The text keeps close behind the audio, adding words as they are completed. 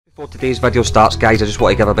Before today's video starts, guys, I just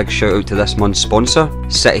want to give a big shout out to this month's sponsor,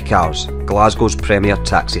 City Cars, Glasgow's premier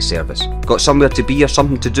taxi service. Got somewhere to be or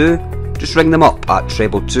something to do? Just ring them up at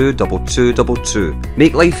 222 2222.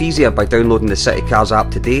 Make life easier by downloading the City Cars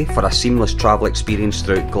app today for a seamless travel experience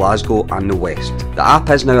throughout Glasgow and the West. The app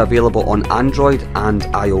is now available on Android and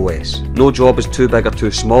iOS. No job is too big or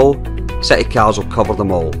too small, City Cars will cover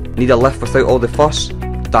them all. Need a lift without all the fuss?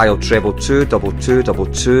 Dial 222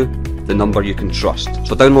 2222. The number you can trust.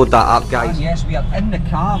 So download that app, guys. And yes, we are in the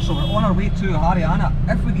car, so we're on our way to Haryana.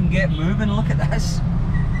 If we can get moving, look at this.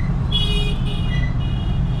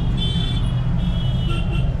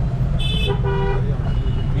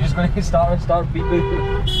 You're just going to start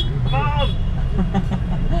beeping.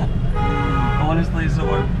 Honestly, so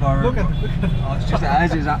we're look at it. Oh, it's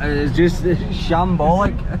just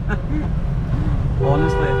shambolic.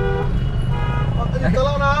 Honestly.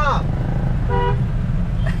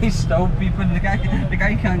 He's still beeping. The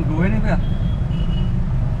guy can't go anywhere.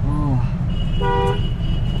 Oh.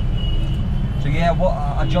 So yeah, what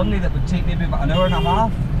a journey that would take maybe about an hour and a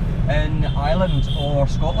half in Ireland or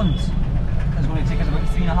Scotland is going to take us about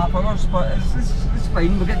 3.5 hours. But it's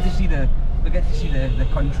fine. We get to see the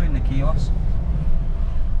country and the chaos.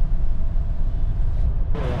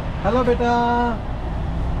 Hello, beta.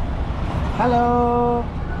 Hello.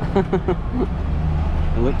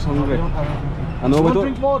 It looks hungry. I know we don't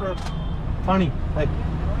drink water. Funny. Hey.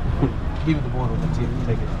 Give it the water. Let's see if you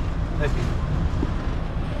take it. Let's see.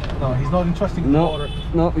 No, he's not interested in water.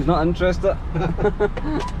 No, he's not interested.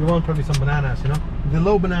 You want probably some bananas, you know? The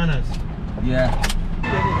low bananas. Yeah.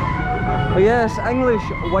 Oh yes, English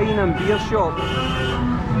wine and beer shop.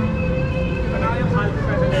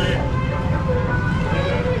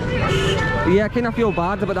 Yeah, I kind of feel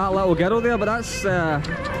bad about that little girl there, but that's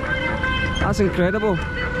incredible.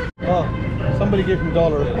 Oh, somebody gave him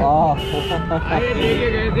 $1. Oh.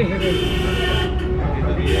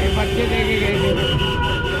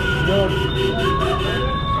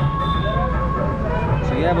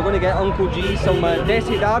 So yeah, we're going to get Uncle G some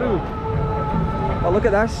desi daru. Oh, look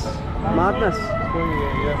at this madness.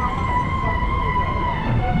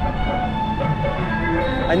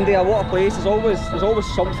 India, what a place! There's always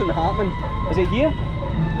something happening. Is it here?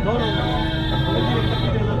 No.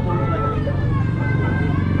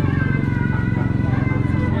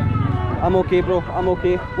 I'm okay, bro. I'm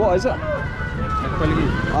okay. What is it?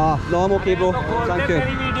 No, I'm okay, bro. Thank you.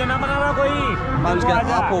 Man's got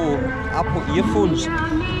Apple earphones.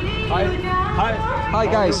 Hi,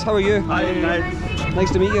 guys. How are you? Hi, guys.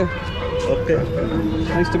 Nice to meet you. Okay.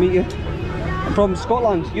 Nice to meet you. I'm from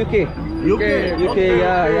Scotland, UK. UK.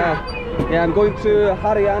 Yeah. I'm going to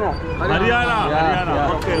Haryana.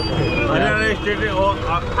 Haryana. Okay. Haryana state of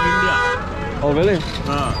India. Oh, really?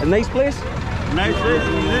 A nice place? Nice place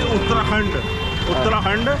is Uttarakhand.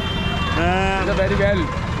 Very well.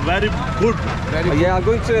 Very good. Yeah, I'm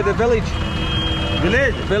going to the village.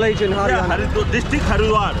 Village in Haryana. Yeah, district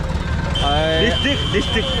Haridwar.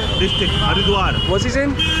 District Haridwar. What's his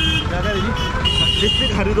name?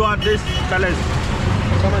 District Haridwar, this palace.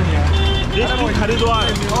 District Haridwar.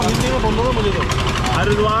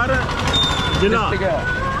 Haridwar Jila.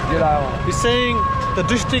 He's saying the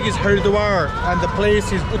district is Haridwar and the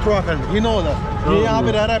place is Uttarakhand. He knows that. He यहाँ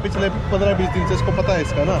पे रह रहा है पिछले 15-20 दिन से इसको पता है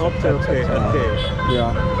इसका ना. Okay.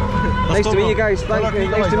 Yeah. Nice to meet you guys. Thank you.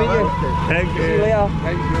 Nice to meet you. Thank you. See you later.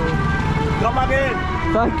 Thank you. Come again.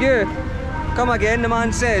 Thank you. Come again, the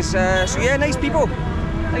man says. So yeah, nice people.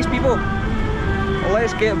 Nice people. Well,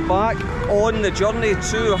 let's get back on the journey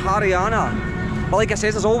to Haryana. But like I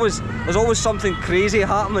said, there's always something crazy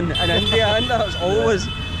happening in India, isn't there? There's always.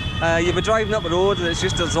 You'll be driving up the road and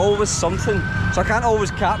there's always something. So I can't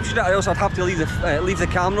always capture it, or else I'd have to leave the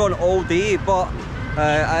camera on all day. But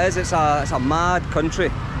it's a mad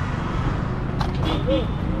country.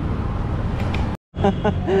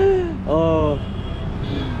 Oh,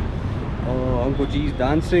 Uncle G's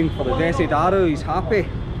dancing for the desi daru. He's happy.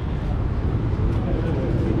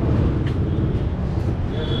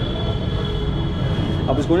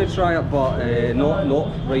 I was going to try it, but not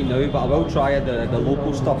right now. But I will try it, the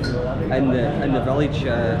local stuff in the village.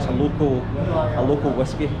 It's a local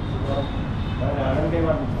whiskey.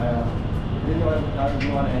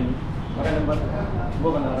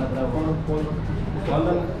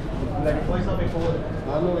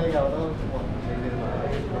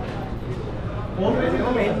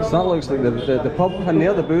 So that looks like the pub in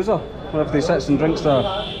there, the boozer, where if they sits and drinks their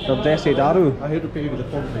desi daru. I had to pay with the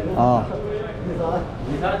phone.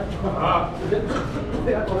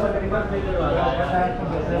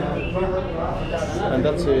 And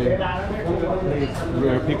that's a place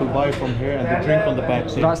where people buy from here and they drink on the back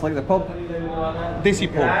seat. That's like the pub? Desi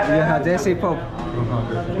pub. Yeah, Desi pub.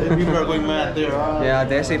 People are going mad there. Yeah,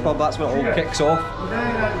 Desi pub, that's where it all kicks off.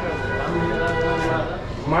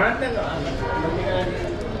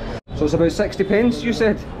 So it's about 60 pence, you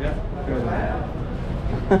said? Yeah.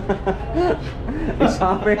 He's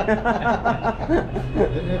happy.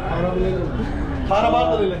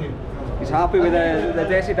 He's happy with the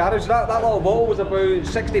Desi Daru. So that little bottle was about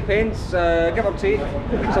 60 pence, give or take.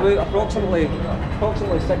 It's about approximately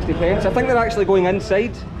 60 pence. I think they're actually going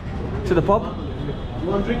inside to the pub. You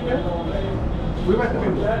want a drink there? We went to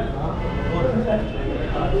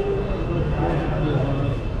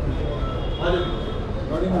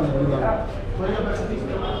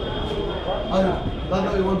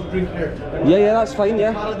you want to drink here? Yeah, that's fine,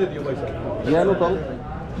 yeah. Yeah, no problem.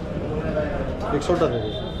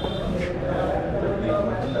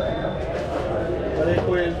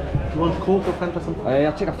 You want Coke or Fanta something?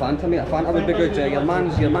 I'll take a Fanta, mate. A Fanta would be good. Your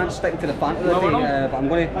man's sticking to the Fanta today, but I'm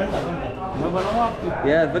going to...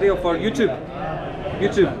 Yeah, video for YouTube.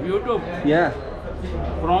 YouTube? Yeah.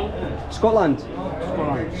 From? Scotland.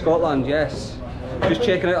 Scotland, yes. Just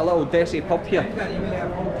checking out a little Desi pub here.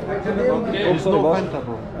 Okay. There's no Fanta,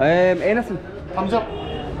 bro. Anything. Thumbs up.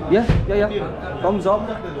 Yeah. Thumbs up.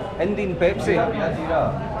 Indian Pepsi.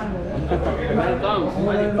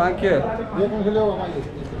 Thank you.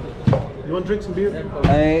 You want to drink some beer?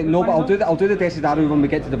 No, but I'll do the Desi Daru when we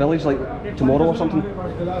get to the village, like tomorrow or something.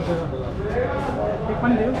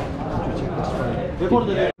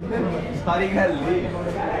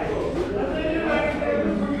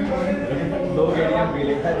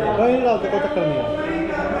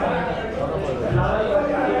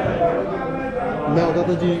 Now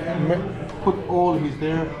Dadaji put all his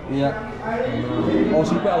there. Yeah.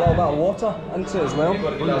 Also, you put a little bit of water into it as well.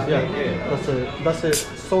 Yeah, that's a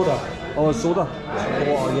soda. Oh, soda.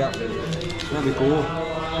 Water, yeah. There we go.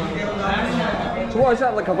 So what is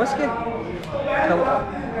that, like a whiskey? A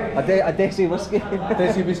Desi whiskey?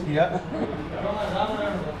 Desi whiskey, yeah.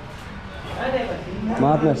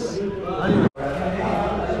 Madness. There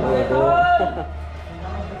we go.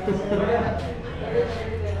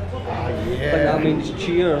 I think that means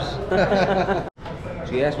cheers.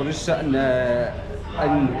 So yes, we're just sitting in a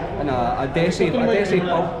Desi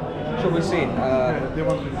pub, shall we say. They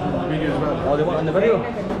want video as well. Oh, they want it in the video?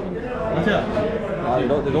 Yeah. They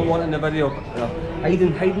don't want it in the video.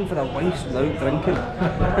 Hiding for their wives now, drinking.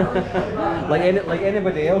 like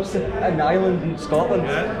anybody else in Ireland and Scotland.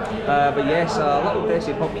 But yes, a little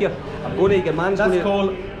Desi pub here. I'm going to your man's. That's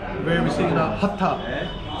called, where we say hatta.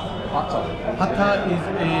 Hatta is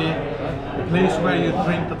a place where you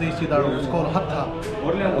drink the Desi Daru. It's called hatta.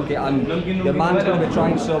 Okay, and your man's going to be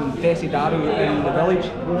trying some Desi Daru in the village?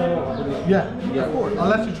 Yeah.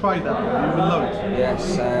 Unless you try that, you will love it.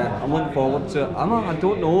 Yes, I'm looking forward to it. I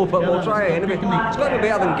don't know, but we'll try it anyway. It's got to be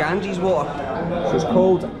better than Ganges water. So it's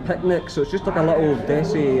called Picnic, so it's just like a little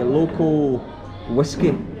Desi local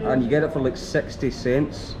whiskey, and you get it for like 60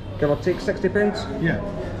 cents. Give or take 60 pence? Yeah.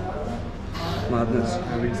 Madness.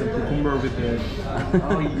 With some cucumber with the...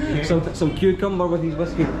 some cucumber with his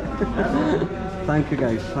whiskey. Thank you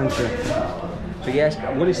guys, thank you. So yes,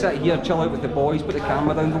 I'm going to sit here, chill out with the boys, put the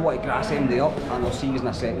camera down, go watch Grass MD up, and I'll see you in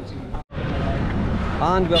a second.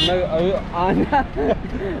 And we're now out, and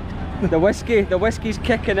the whiskey's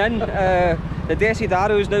kicking in. The Desi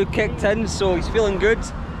Daru's now kicked in, so he's feeling good.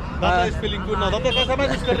 Dada is feeling good now. Dada, kaisa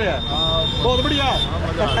mahsoos kar raha hai? Bahut badhiya.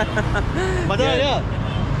 Maza aaya?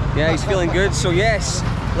 Yeah, he's feeling good. So yes,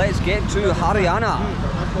 let's get to Haryana.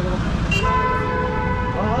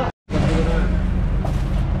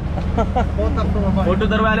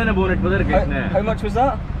 How much was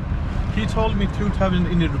that? He told me 2,000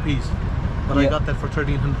 Indian rupees, but I got that for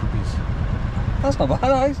 1,300 rupees. That's not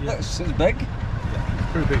bad, it's big.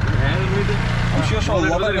 Yeah, pretty big. I'm sure she'll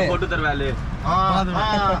love it, mate.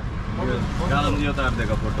 Callum नहीं होता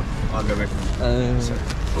देगा photo आगे बैठ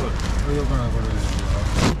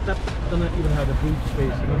That doesn't even have a boot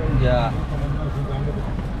space. Yeah.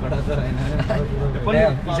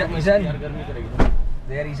 There, he's in.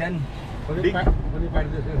 There he's in.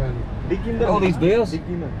 All these bears.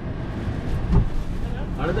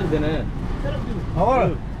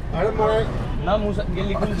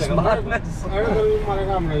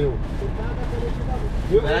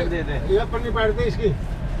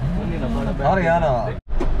 Haryana.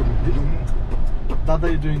 Dada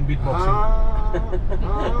is doing beatboxing.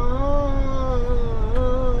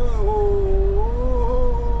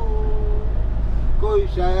 कोई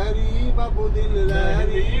शायरी बाबू दिल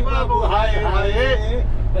लहरी बाबू हाय हाय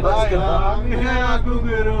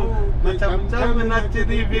गुगरू चम चम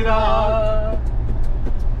नचदी फिरा.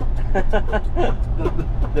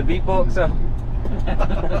 The beatboxer.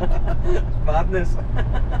 Madness.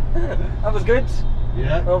 That was good.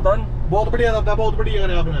 Yeah. Well done. बहुत बढ़िया था, बहुत बढ़िया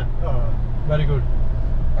करा आपने. Very good.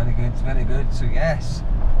 Very good, very good. So yes,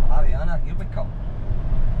 Haryana, here we come.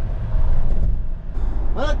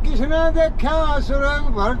 किसने देखा सुरंग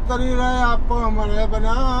भर तरी रहे आप मरे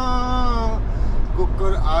बना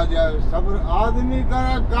कुकर आ जाए सब्र आदमी का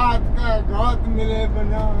गात का गात मिले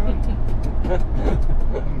बना.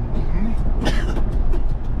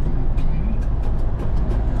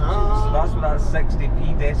 So that's what that 60p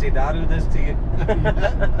Desidaru does to you.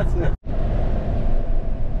 That's it.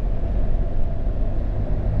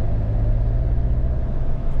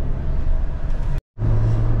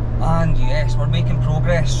 And yes, we're making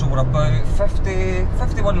progress, so we're about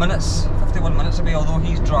 51 minutes away, although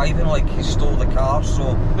he's driving like he stole the car,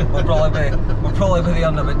 so we'll probably be there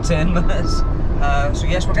in about 10 minutes. So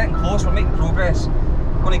yes, we're getting close, we're making progress.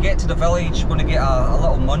 Going to get to the village, going to get a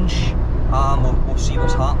little munch, we'll see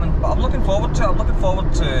what's happening. But I'm looking forward to it, I'm looking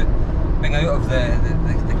forward to being out of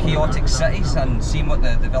the chaotic cities and seeing what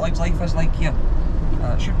the village life is like here.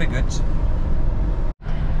 It should be good.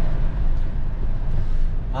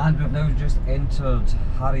 And we've now just entered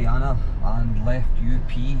Haryana and left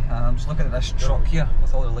UP. I'm just looking at this truck here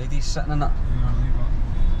with all the ladies sitting in it.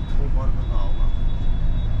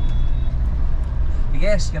 But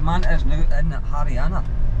yes, your man is now in Haryana.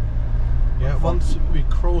 Yeah, once we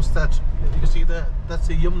cross that, you can see that's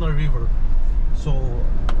the Yamuna River. So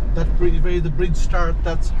that bridge, where the bridge starts,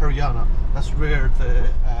 that's Haryana. That's where the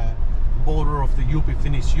border of the UP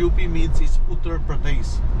finishes. UP means it's Uttar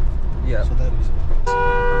Pradesh. Yeah. So that is it.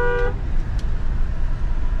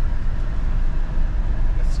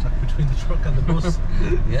 Get stuck between the truck and the bus.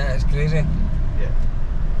 Yeah, it's crazy. Yeah.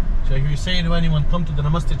 So if you say to anyone, come to the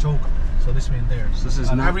Namaste Chowk, so this means there. So this is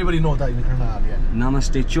and everybody knows that in Karnal, yeah.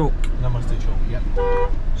 Namaste Chowk. Namaste Chowk, yeah.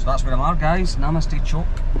 So that's where I'm at, guys. Namaste Chowk.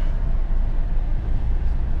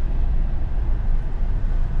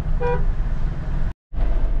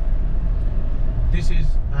 This is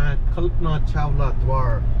Kalpana Chawla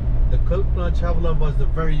Dwar. The Kalpana Chawla was the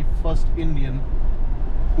very first Indian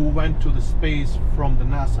who went to the space from the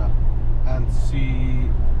NASA, and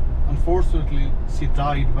unfortunately she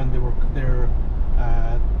died when they were their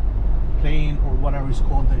plane or whatever it's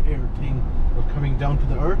called, the air thing, were coming down to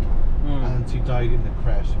the Earth, and she died in the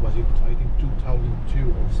crash. Was it, I think, 2002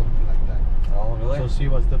 or something like that? Oh, really? So she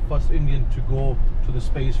was the first Indian to go to the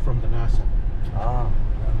space from the NASA. Ah.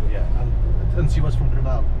 Yeah, and she was from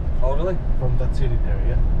Karnal. Oh, really? From that city there,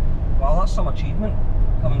 yeah. Well, that's some achievement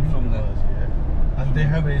coming from the... Yeah. And they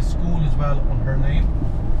have a school as well on her name,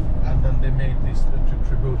 and then they made this to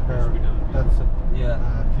tribute her. That's a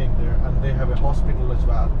thing there, and they have a hospital as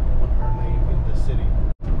well on her name in the city.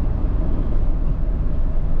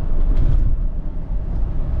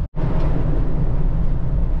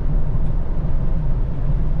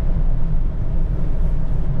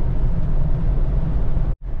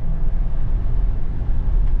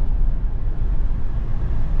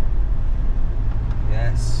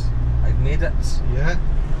 It. Yeah.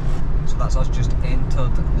 So that's us just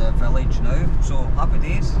entered the village now. So happy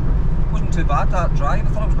days. Wasn't too bad that drive. I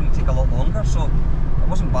thought it was going to take a lot longer, so it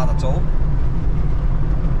wasn't bad at all.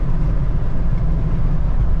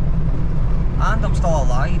 And I'm still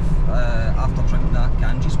alive after drinking that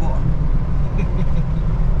Ganges water.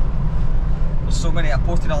 There's so many. I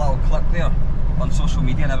posted a little clip there on social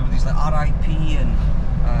media and everybody's like RIP and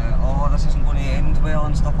oh, this isn't going to end well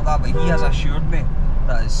and stuff like that, but he has assured me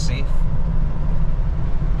that it's safe.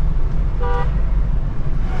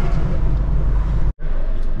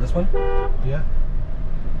 This one? Yeah.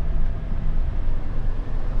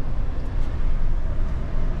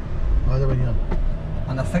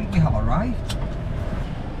 And I think we have arrived.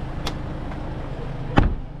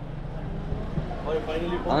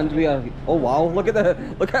 And we are, oh wow, look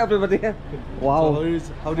at everybody here. Wow.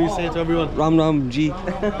 So how do you say it to everyone? Ram Ram Ji.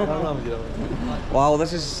 Ram Ji. Wow,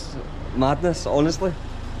 this is madness, honestly.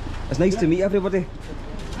 It's nice to meet everybody.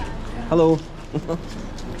 Hello.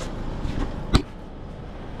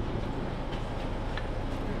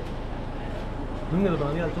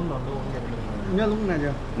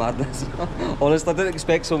 Madness. Honestly, I didn't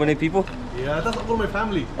expect so many people. Yeah, that's all my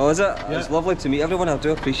family. Oh, is it? Yeah. It's lovely to meet everyone. I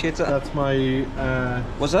do appreciate it. That's my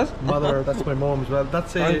what's that? mother, that's my mom as well.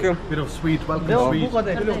 That's a bit of sweet, welcome sweet.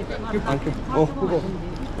 Thank you. Oh,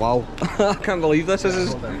 wow. I can't believe this. This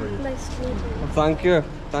is... Nice to meet you. Thank you.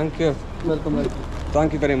 Thank you. Welcome.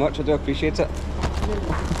 Thank you very much. I do appreciate it.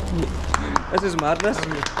 This is madness.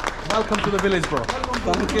 Welcome to the village, bro.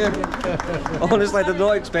 Thank you. Honestly, I did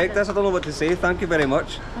not expect this. I don't know what to say. Thank you very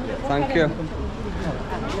much. Thank you.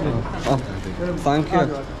 Oh, thank you.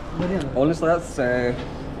 Honestly, that's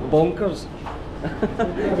bonkers.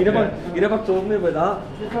 you never told me about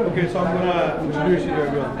that. Okay, so I'm gonna introduce you to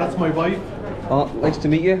everyone. That's my wife, Oh, nice to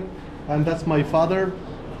meet you. and that's my father,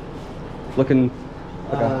 Looking.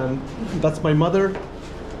 Okay. and that's my mother,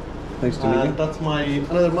 Nice to meet and you. that's my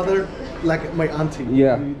another mother, like my auntie.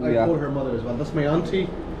 Yeah, I yeah. call her mother as well. That's my auntie.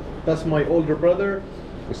 That's my older brother.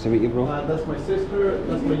 Nice to meet you, bro. That's my sister.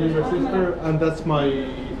 That's my younger sister, and that's my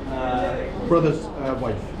brother's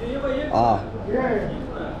wife. Ah.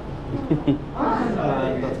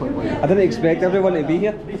 And that's my wife. I didn't expect everyone to be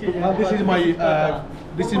here.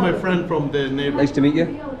 This is my friend from the neighbor. Nice to meet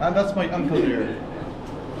you. And that's my uncle there.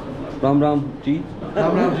 Ram G.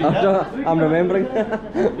 Ram G, yeah. I'm remembering.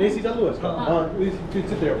 Yes, he's always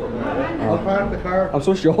sit there for a minute. I'll park the car. I'm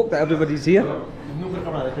so shocked that everybody's here.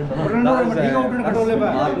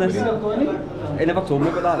 Madness. He never told me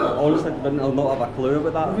about that. Honestly, I'll not have a clue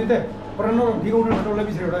about that.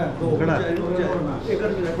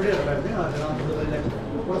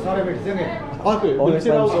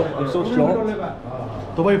 Honestly, I'm so shocked.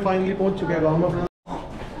 तो भाई finally पहुंच चुके हैं गांव में.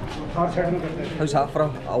 How's that for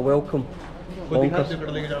a welcome? कोई दिखा Bonkers. दे कर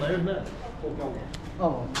लेके जाना है ना.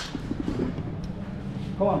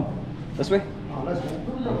 Come on. This way? Let's go.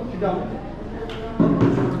 Sit down.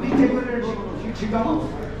 Please take a minute. Sit down.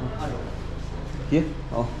 Here?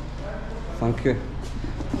 Oh, thank you.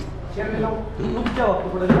 I'm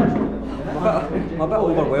a bit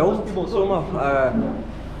overwhelmed, Soma.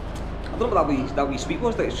 I don't know what that wee sweet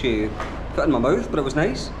was that she put in my mouth, but it was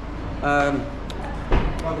nice. Don't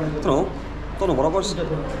know what it was.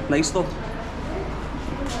 Nice though.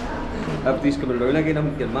 Everybody's coming around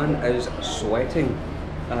again. Your man is sweating.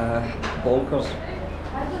 Bonkers.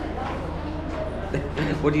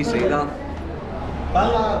 What do you say that?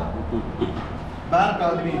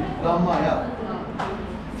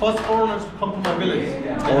 First foreigners to come to my village.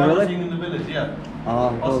 Oh, really? Seen in the village, yeah.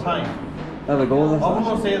 Well, First time. there we go. I won't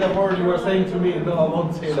not say the word you were saying to me. No, I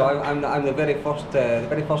won't say So that. I'm the very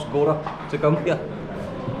first Gora to come here.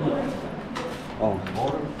 Oh,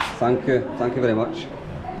 thank you very much.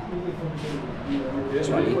 That's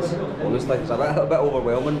what I need. Honestly, it's a bit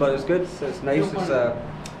overwhelming, but it's good. It's nice. It's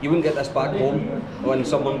you wouldn't get this back home when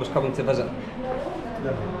someone was coming to visit.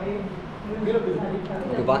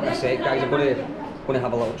 I'll go back in a sec, guys. I'm going to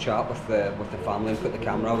have a little chat with the family and put the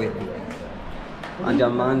camera away. And your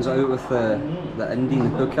man's out with the Indian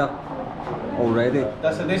hookah already.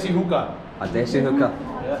 That's a desi hookah. A desi hookah.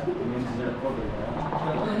 Yeah.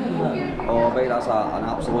 Oh, mate, that's an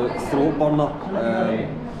absolute throat burner,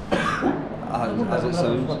 as it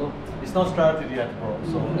sounds. It's not started yet, bro.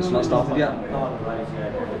 So It's not started yet? No.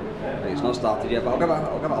 Right, it's not started yet, but I'll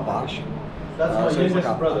give it a bash. That's my sounds youngest like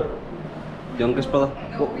a- brother. Youngest brother.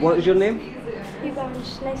 What is your name?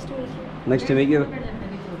 Ivanch, nice to meet you. Nice to meet you.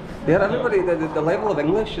 Yeah, everybody, the level of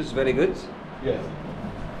English is very good. Yes.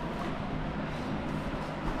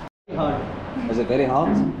 Is it very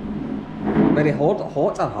hard? Very hot or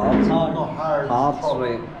hard? No, hard. Hard,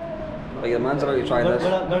 right. Like the man's about to try this.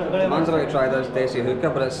 The man's about to try this desi hookah,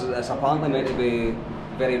 but it's apparently meant to be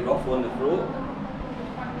very rough on the throat.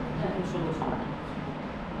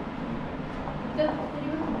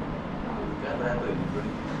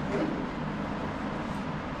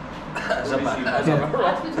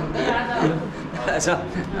 It's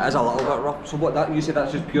a little bit rough. So what that you said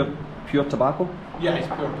that's just pure tobacco? Yeah, it's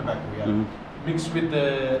pure tobacco. Yeah. Mhm. Mixed with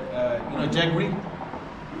the jaggery.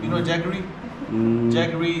 You know jaggery?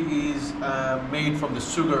 Jaggery is made from the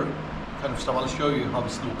sugar kind of stuff. I'll show you how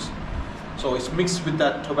this looks. So it's mixed with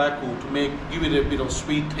that tobacco to give it a bit of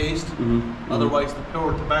sweet taste. Otherwise, the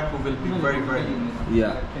pure tobacco will be very, very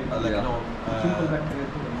Yeah.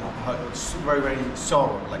 it's very, very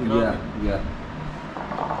sour. Like you know. Yeah, yeah.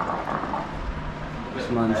 This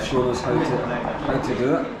man's showing us how to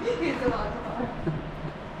do it.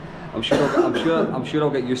 I'm sure I'll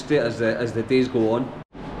get used to it as the days go on.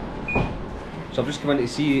 So I've just come in to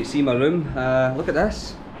see my room. Look at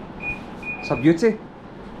this. It's a beauty.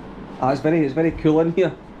 It's very cool in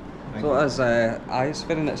here. So it is.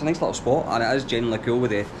 It's a nice little spot, and it is genuinely cool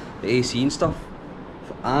with the AC and stuff.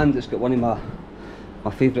 And it's got one of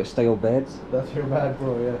my favourite style beds. That's your bed,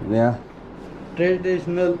 bro. Yeah. Yeah.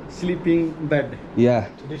 Traditional sleeping bed. Yeah.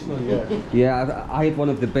 Traditional, yeah. Yeah, I had one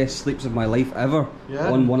of the best sleeps of my life ever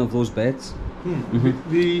on one of those beds.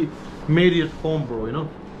 We made it at home, bro. You know,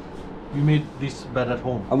 we made this bed at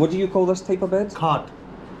home. And what do you call this type of bed? Cart.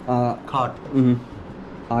 Cart. I'm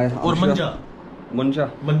Or sure. manja. Manja.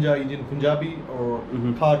 Manja is in Punjabi or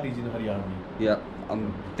cart is in Haryana. Yeah,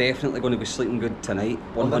 I'm definitely going to be sleeping good tonight.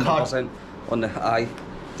 On the cart. 100% on the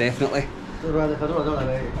definitely.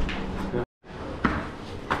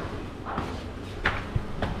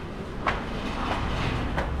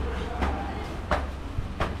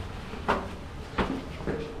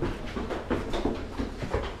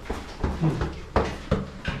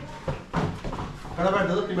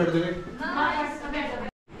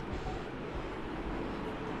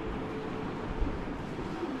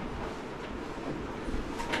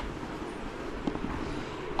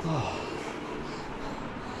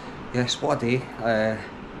 Yes, what a day.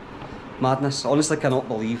 Madness. Honestly, cannot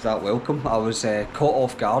believe that welcome. I was caught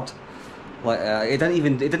off guard. Like it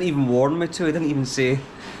didn't even warn me to. It didn't even say,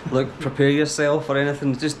 look, prepare yourself or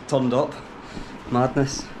anything. It just turned up.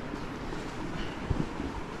 Madness.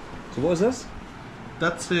 So what is this?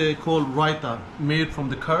 That's called raita, made from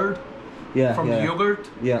the curd, From the yogurt,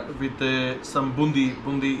 Yeah. with some bundi.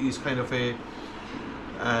 Bundi is kind of a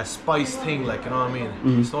spice thing, like, you know what I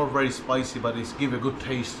mean? It's not very spicy, but it's give a good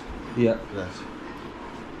taste. Yeah. That.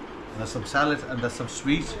 And that's some salad and that's some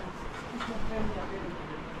sweet.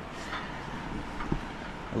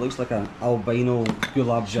 It looks like an albino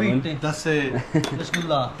gulab jamun. That's a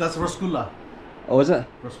rasgulla. That's rasgulla. Oh, is it?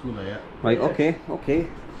 Rasgulla, yeah. Right, okay.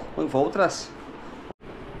 Looking forward to this.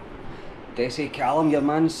 Desi, Callum, your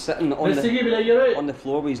man's sitting on the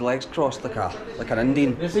floor with his legs crossed like an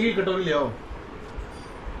Indian.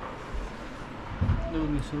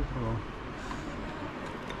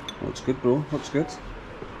 Looks good, bro. Looks good.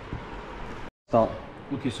 Start.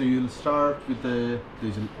 Okay, so you'll start with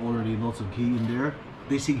there's already lots of ghee in there.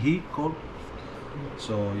 Basic ghee called.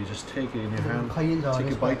 So you just take it in your hand,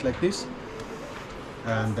 take a bite like this,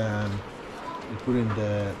 and then you put in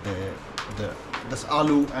that's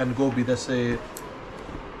aloo and gobi. That's a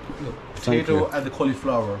potato and the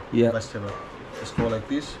cauliflower vegetable. Just go like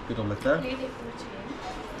this, put it like that.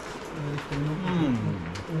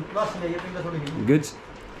 Good.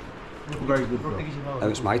 Very good, bro. Now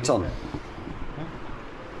it's my turn.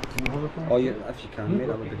 Oh, yeah, if you can, mate,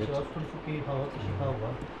 that would be good. What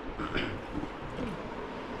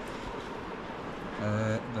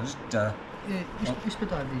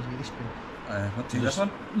do this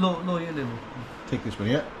one? Take this one,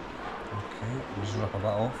 yeah. Okay, just rip a bit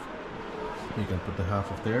off. You can put the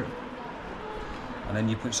half of there. And then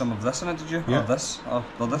you put some of this in it, did you? Yeah. Or this?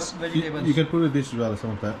 Or this? You can put this as well,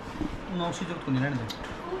 some of that.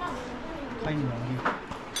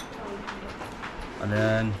 And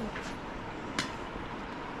then...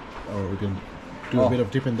 Or we can do a bit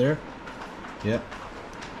of dip in there. Yeah.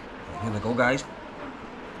 Here we go, guys.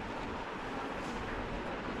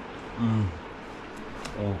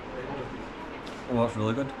 Oh, that's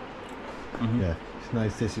really good. Yeah, it's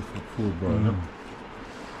nice tasty food, bro. No?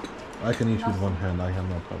 I can eat with one hand, I have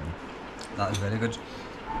no problem. That is very good.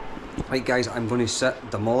 Right, guys, I'm going to sit,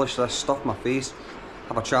 demolish this, stuff my face,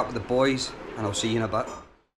 have a chat with the boys, and I'll see you in a bit.